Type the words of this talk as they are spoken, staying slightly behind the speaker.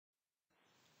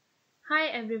Hi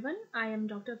everyone, I am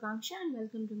Dr. Akanksha and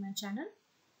welcome to my channel.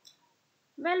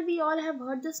 Well, we all have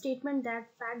heard the statement that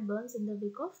fat burns in the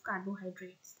wake of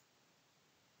carbohydrates.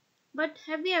 But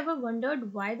have we ever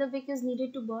wondered why the wick is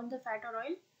needed to burn the fat or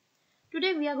oil?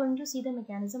 Today we are going to see the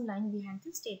mechanism lying behind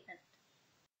this statement.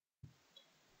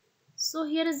 So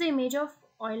here is the image of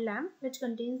oil lamp which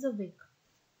contains the wick.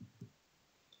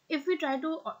 If we try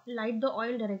to light the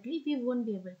oil directly, we won't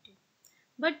be able to.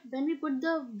 But when we put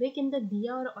the wick in the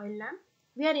diya or oil lamp,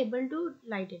 we are able to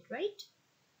light it, right?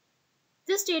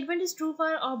 This statement is true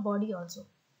for our body also.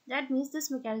 That means this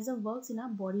mechanism works in our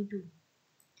body too.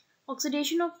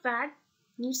 Oxidation of fat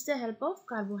needs the help of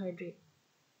carbohydrate.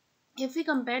 If we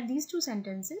compare these two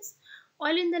sentences,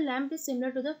 oil in the lamp is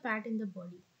similar to the fat in the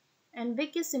body and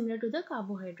wick is similar to the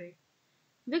carbohydrate.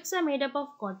 Wicks are made up of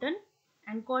cotton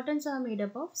and cottons are made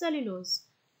up of cellulose.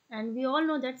 And we all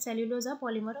know that cellulose are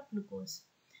polymer of glucose.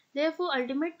 Therefore,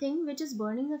 ultimate thing which is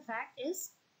burning the fat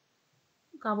is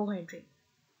carbohydrate.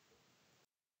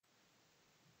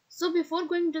 So before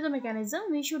going to the mechanism,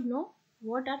 we should know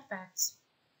what are fats.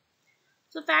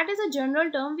 So fat is a general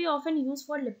term we often use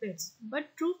for lipids,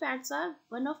 but true fats are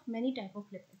one of many types of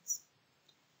lipids.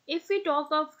 If we talk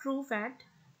of true fat,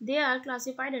 they are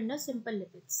classified under simple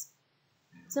lipids.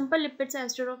 Simple lipids are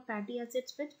ester of fatty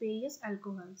acids with various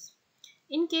alcohols.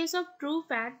 In case of true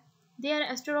fat, they are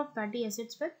ester of fatty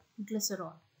acids with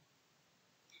glycerol.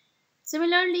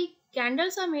 Similarly,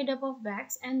 candles are made up of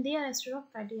wax and they are ester of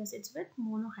fatty acids with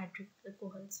monohydric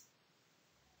alcohols.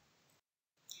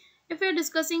 If we are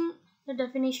discussing the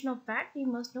definition of fat, we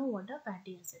must know what are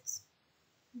fatty acids.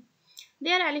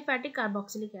 They are aliphatic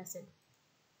carboxylic acid.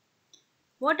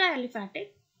 What are aliphatic?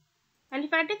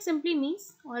 Aliphatic simply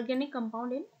means organic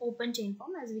compound in open chain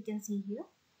form, as we can see here.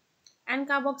 And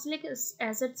carboxylic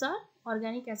acids are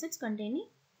organic acids containing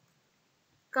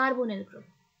carbonyl group.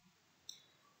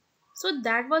 So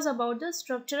that was about the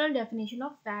structural definition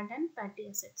of fat and fatty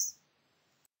acids.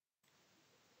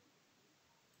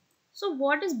 So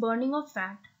what is burning of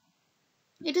fat?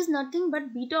 It is nothing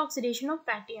but beta oxidation of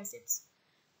fatty acids.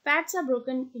 Fats are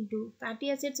broken into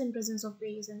fatty acids in presence of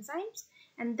various enzymes,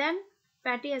 and then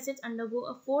fatty acids undergo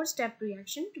a four-step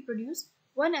reaction to produce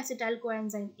one acetyl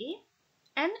coenzyme A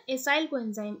and acyl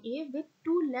coenzyme A with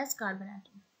two less carbon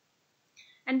atoms.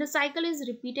 And the cycle is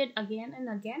repeated again and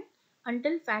again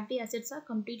until fatty acids are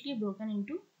completely broken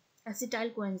into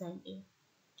acetyl coenzyme A.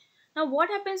 Now what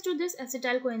happens to this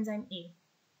acetyl coenzyme A?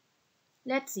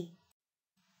 Let's see.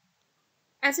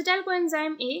 Acetyl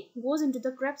coenzyme A goes into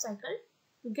the Krebs cycle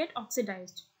to get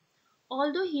oxidized.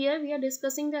 Although here we are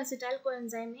discussing the acetyl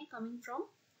coenzyme A coming from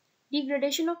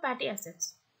degradation of fatty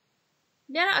acids.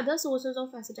 There are other sources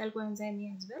of acetyl coenzyme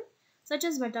A as well, such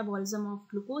as metabolism of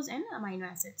glucose and amino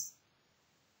acids.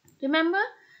 Remember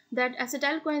that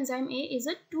acetyl coenzyme A is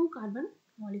a 2-carbon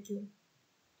molecule.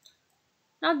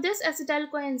 Now this acetyl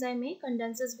coenzyme A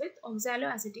condenses with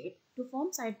oxaloacetate to form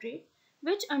citrate,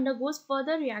 which undergoes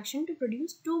further reaction to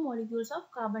produce 2 molecules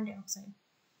of carbon dioxide,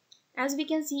 as we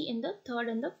can see in the third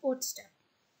and the fourth step.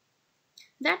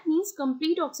 That means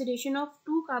complete oxidation of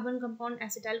 2-carbon compound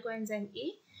acetyl coenzyme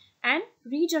A and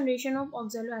regeneration of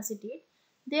oxaloacetate,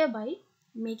 thereby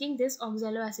making this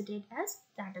oxaloacetate as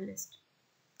catalyst.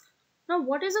 Now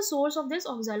what is the source of this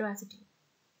oxaloacetate?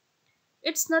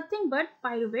 It's nothing but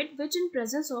pyruvate, which in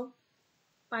presence of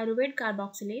pyruvate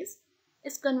carboxylase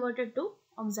is converted to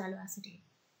oxaloacetate.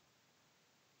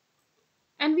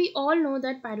 And we all know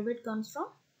that pyruvate comes from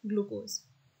glucose.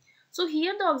 So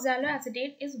here the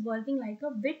oxaloacetate is working like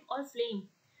a wick or flame,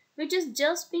 which is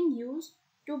just being used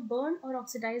to burn or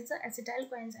oxidize the acetyl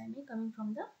coenzyme A coming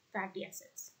from the fatty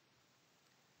acids.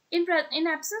 In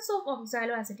absence of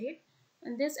oxaloacetate,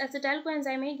 this acetyl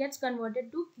coenzyme A gets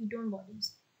converted to ketone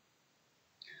bodies.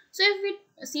 So if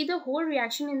we see the whole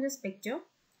reaction in this picture,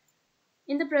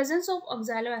 in the presence of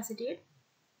oxaloacetate,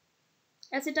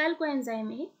 acetyl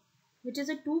coenzyme A, which is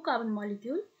a 2-carbon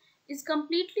molecule, is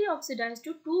completely oxidized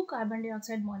to 2 carbon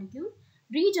dioxide molecule,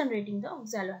 regenerating the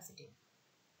oxaloacetate.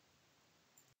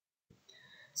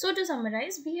 So to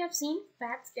summarize, we have seen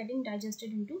fats getting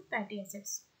digested into fatty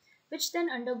acids, which then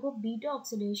undergo beta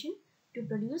oxidation to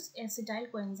produce acetyl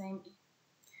coenzyme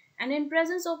A. And in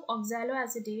presence of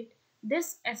oxaloacetate,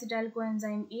 this acetyl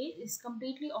coenzyme A is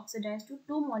completely oxidized to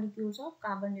 2 molecules of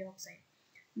carbon dioxide.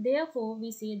 Therefore,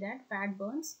 we say that fat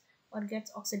burns or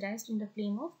gets oxidized in the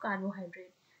flame of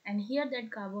carbohydrate. And here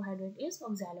that carbohydrate is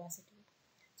oxaloacetate.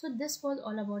 So this was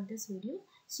all about this video.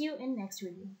 See you in next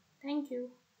video. Thank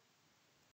you.